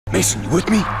Mason, you with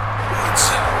me? What?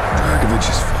 Dragovich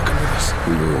is fucking with us.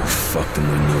 We were all fucked and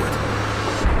we knew it.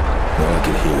 All I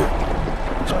could hear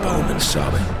was Bowman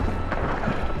sobbing.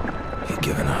 He'd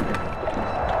given up.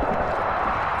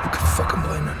 Who could fucking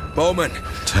blame him? Bowman!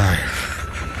 Tired.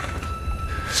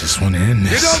 Just want to end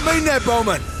this. You don't mean that,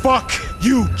 Bowman! Fuck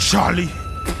you, Charlie!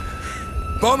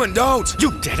 Bowman, don't!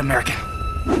 You dead American!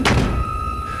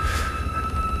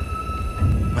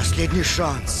 Последний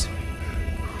шанс.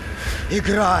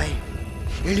 Играй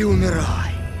или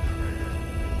умирай.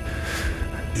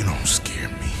 You don't scare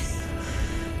me.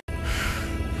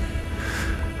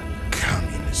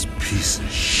 Communist piece of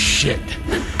shit.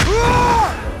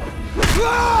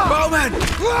 Bowman!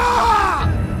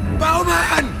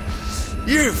 Bowman!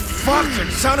 You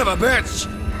fucking son of a bitch!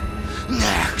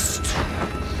 Next.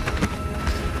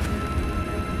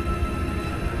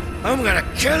 I'm gonna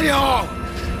kill you all!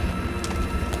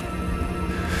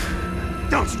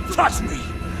 Don't you touch me!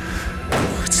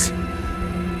 What?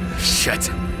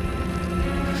 Shit.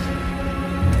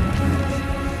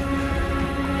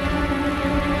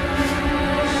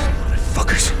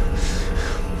 Motherfuckers.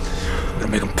 I'm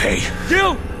gonna make them pay.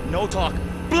 You! No talk.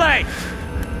 Blade!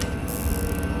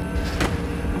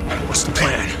 What's the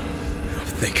plan?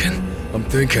 I'm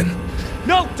thinking.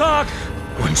 No talk!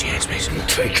 One chance, Mason.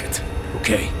 Take it.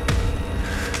 Okay.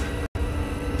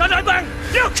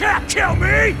 You can't kill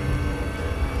me!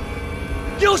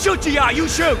 You shoot, GI, you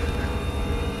shoot!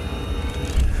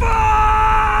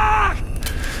 Fuck!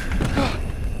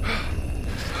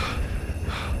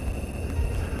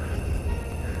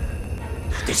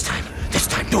 This time,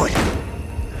 do it.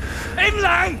 Im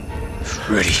lang!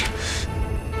 Ready.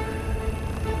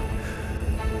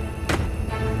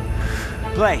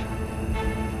 Play.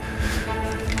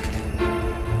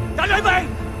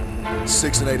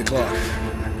 6 and 8 o'clock.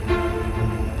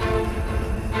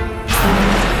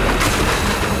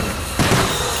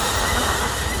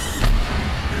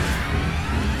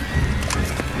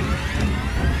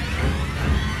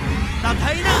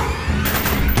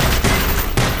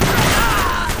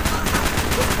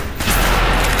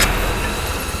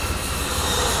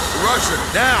 Russia,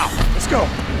 now! Let's go.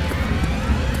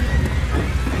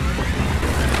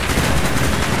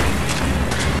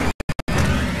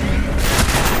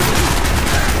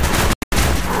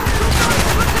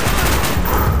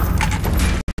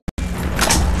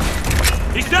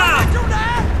 He's down!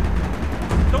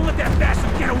 Don't let that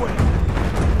bastard get away!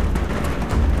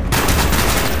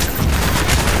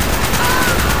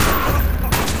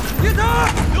 You know!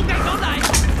 Lúc này nó lại!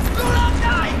 Cứu lên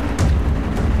đây!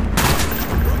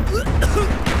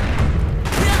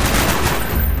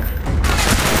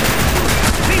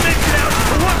 He makes it out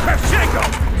for one Pevchenko!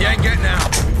 He ain't getting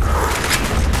out.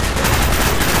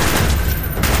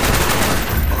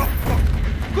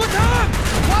 Good time!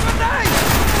 One of them!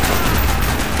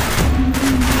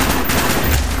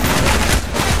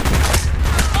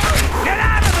 Get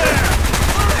out of there!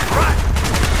 Right!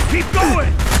 Keep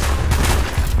going!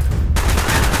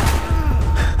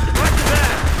 Right to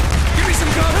that! Give me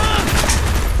some cover!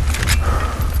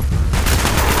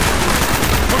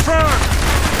 Confirm!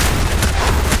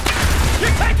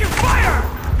 You're taking fire!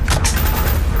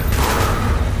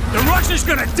 The Russian's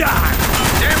gonna die!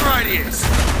 Damn right he is!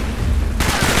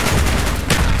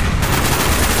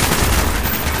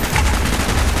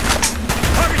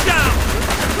 Target down!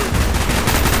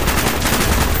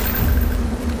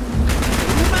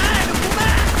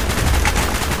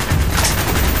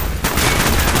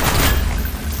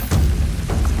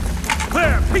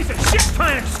 Clear! Piece of shit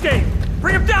trying to escape!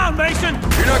 Bring him down, Mason!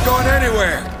 You're not going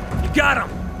anywhere! You got him!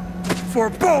 For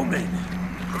Bowman!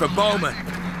 For Bowman.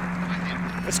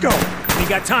 Let's go! We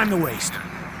got time to waste.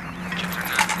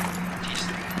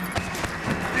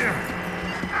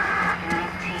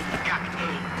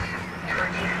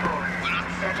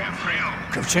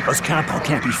 Kravchenko's compound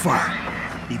can't be far.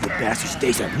 Leave the bastard's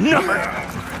days are numbered!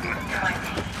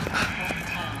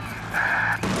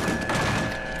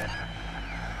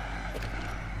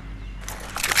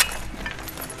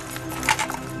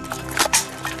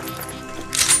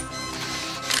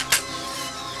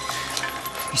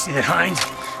 You see that, Hines?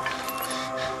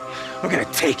 We're gonna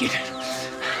take it.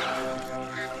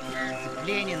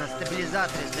 Ленина,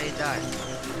 стабилизаторы заедают.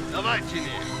 Давайте,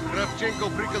 Кравченко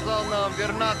приказал нам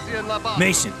вернаться на базу.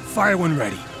 Mason, fire when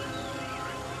ready.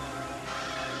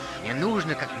 Мне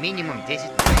нужно как минимум 10...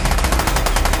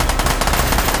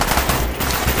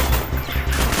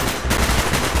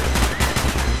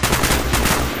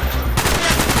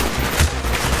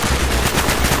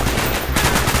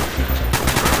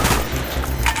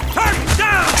 Target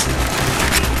down!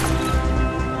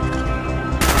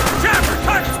 Trapper,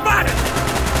 target spotted!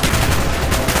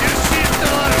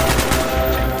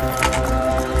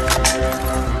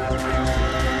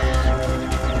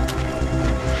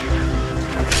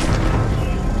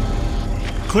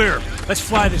 Clear. Let's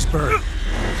fly this bird.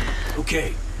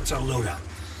 Okay, what's our loadout?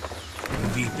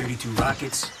 V-32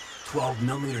 rockets,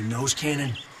 12mm nose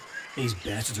cannon. These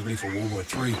bastards are ready for World War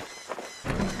III.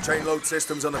 Train load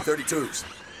systems on the 32s.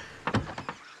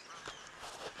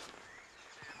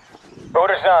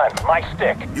 Orders on. My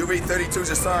stick.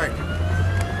 UV-32s assigned.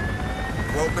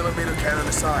 12mm cannon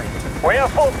assigned. We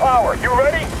have full power. You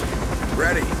ready?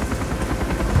 Ready.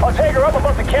 I'll take her up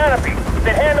above the canopy,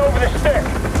 then hand over the stick.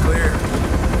 Clear.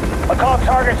 I'll call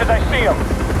targets as I see them.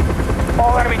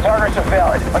 All enemy targets are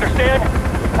valid. Understand?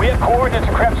 We have coordinates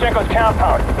of Kravchenko's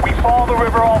compound. We follow the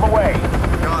river all the way.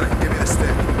 Got it. Give me the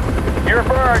stick. You're a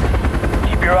bird.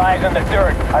 Keep your eyes on the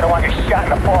dirt. I don't want you shot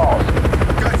in the falls.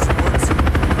 Gotcha, Woods.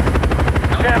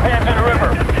 Champagne's in the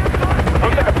river.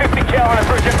 Looks like a 50 cal on a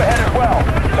bridge up ahead as well.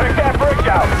 Take that bridge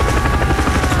out.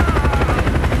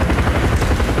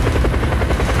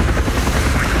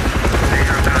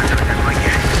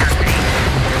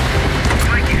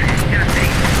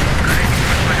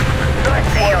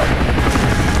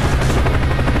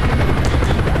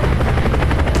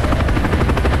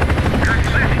 Nice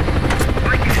work.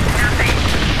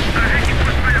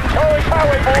 Charlie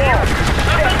highway below.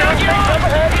 Up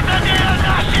ahead.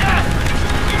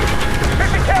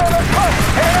 50 cal on the front.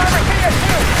 And an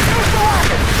RCSU. Use the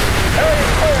rocket. Area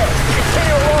clear.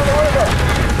 Continue along the river.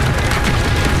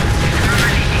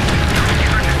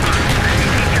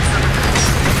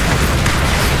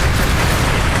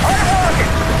 Hard rocket.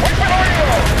 What's the radio?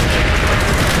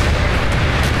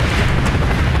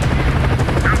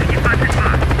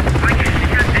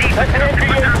 That's an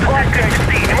NGA project.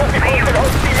 It must be close to the Ho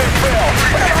Chi Minh Trail.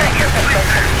 What about a distance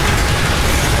station?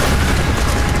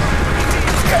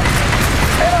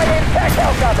 NIA attack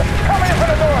helicopter coming in from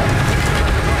the north.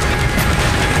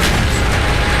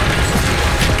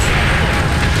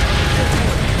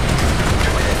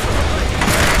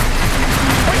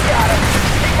 We got him.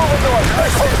 Keep moving north.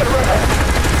 Very close to the river.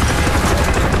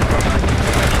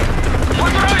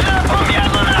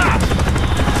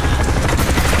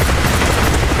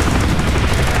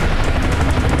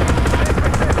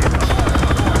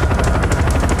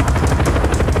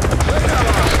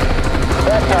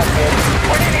 That's not good.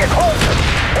 We need to get closer.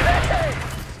 In that case.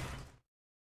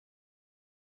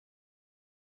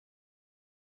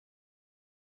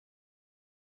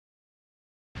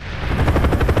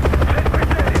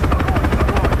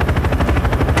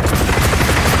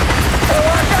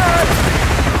 Lock on.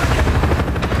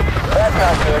 That's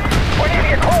not good. We need to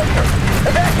get closer.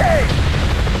 In that case.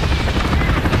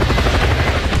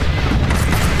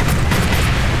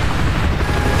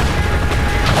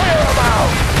 Clear them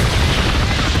out.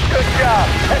 Good job.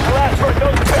 That's the last bird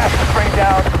those bastards bring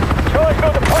down. Charlie's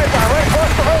built a pipeline right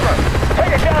across the river.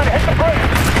 Take it down and hit the bridge.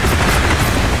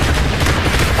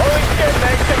 Holy shit,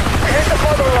 Mason. We hit the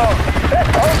mother road.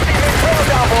 That's the Ho Chi Minh Trail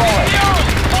down below us.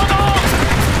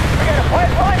 We got a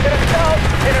pipeline to the south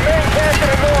and a main camp to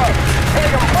the north.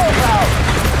 Take them both out.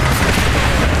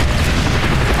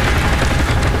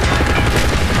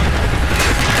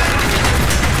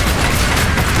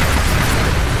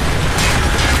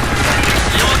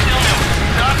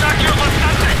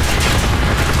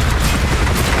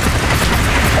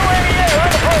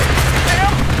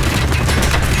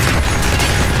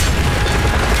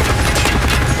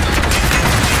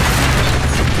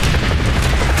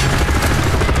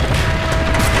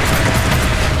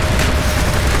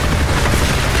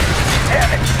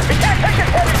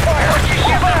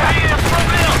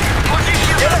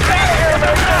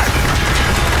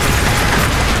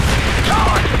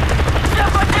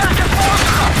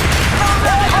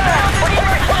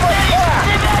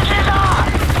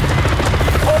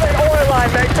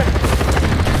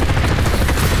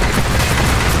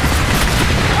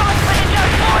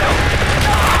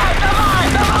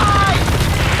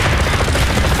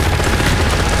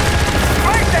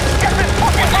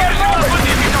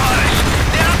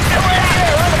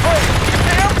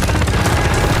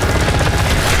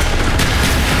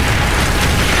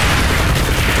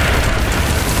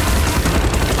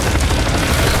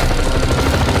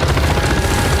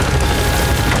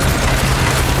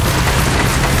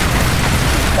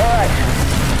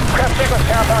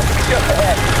 Compound should be just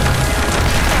ahead.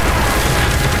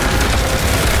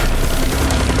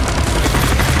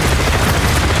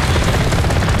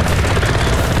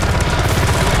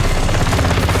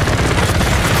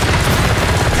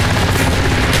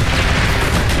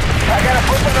 I got a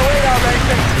flip in the radar,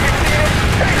 Mason. You see it?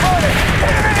 Take on it!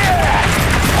 Hit him in the air!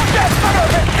 Put that son of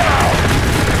a bitch down!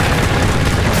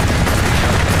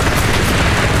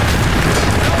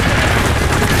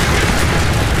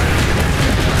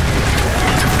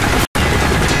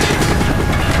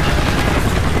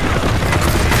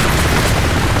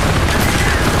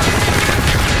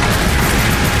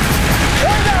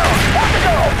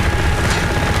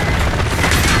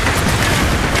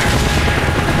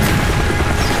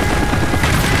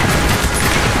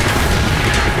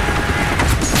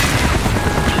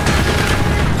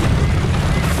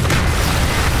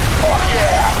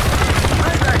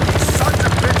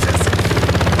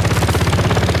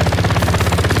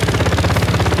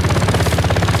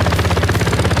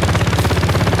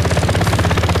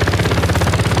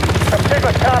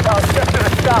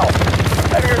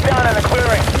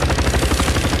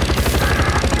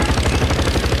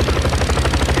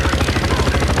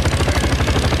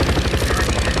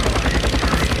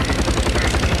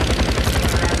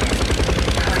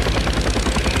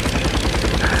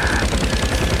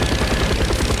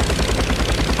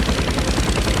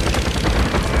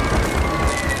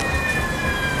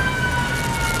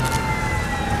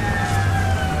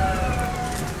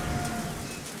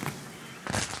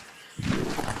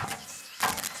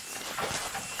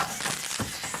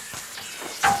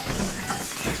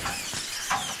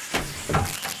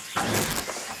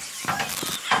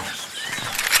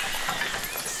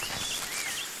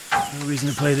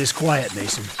 reason to play this quiet,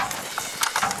 Mason.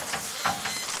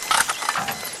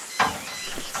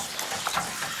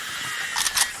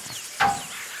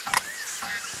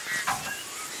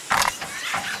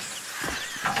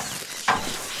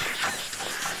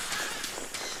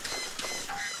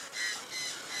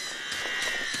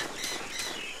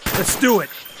 Let's do it!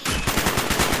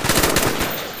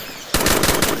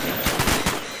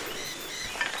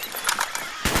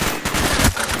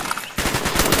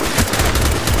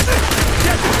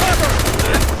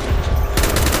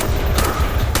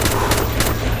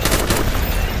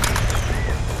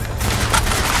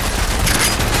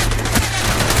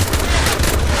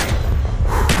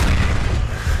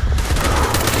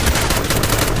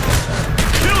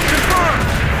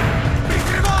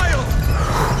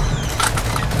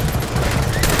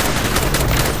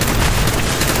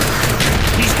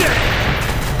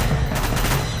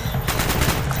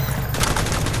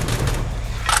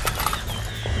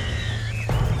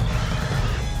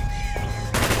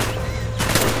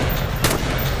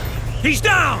 He's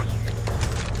down!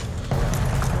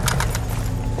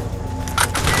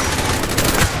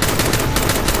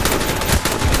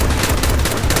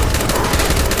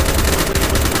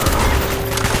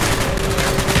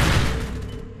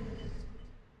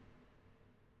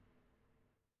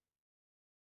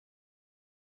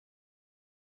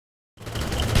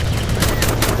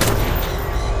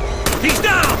 He's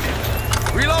down!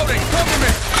 Reloading! Cover me!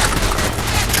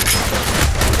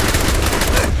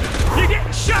 You're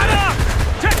getting shot up!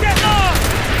 Take that off!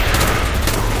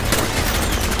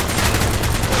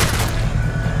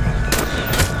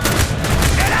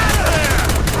 Get out of there!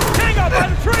 Hang up by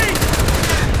the tree!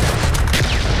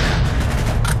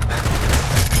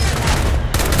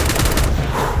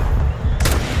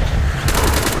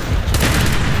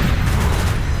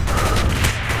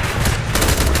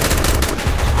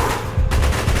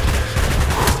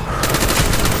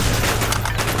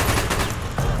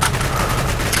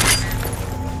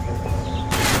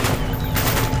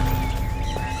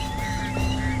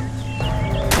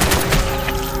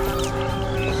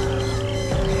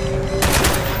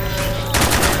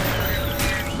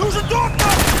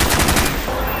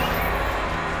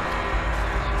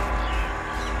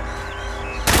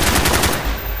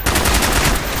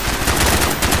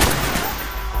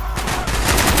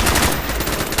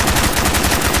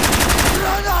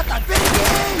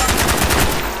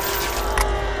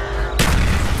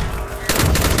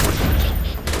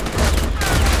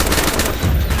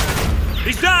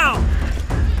 He's down!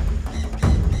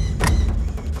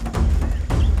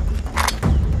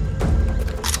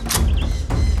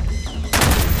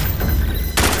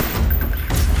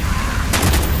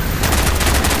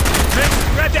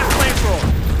 Grab that flamethrower!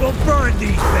 We'll burn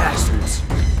these bastards!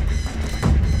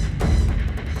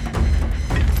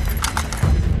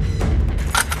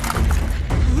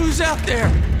 Who's out there?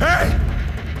 Hey!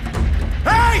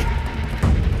 Hey!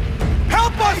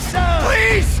 Help us!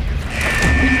 Please!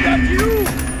 Is that you?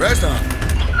 Reznov,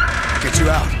 get you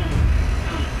out.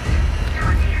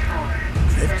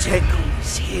 Shevchenko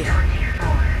is here.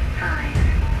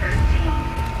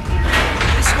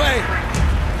 This way!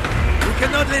 We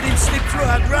cannot let him slip through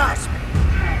our grasp.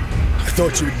 I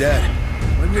thought you were dead.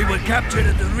 When we were captured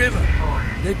at the river,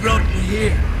 they brought me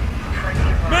here.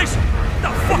 Mason! What the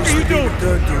fuck are you doing?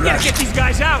 Turn to You gotta Russia. get these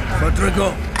guys out! Rodrigo,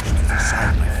 to the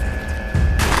side, my friend.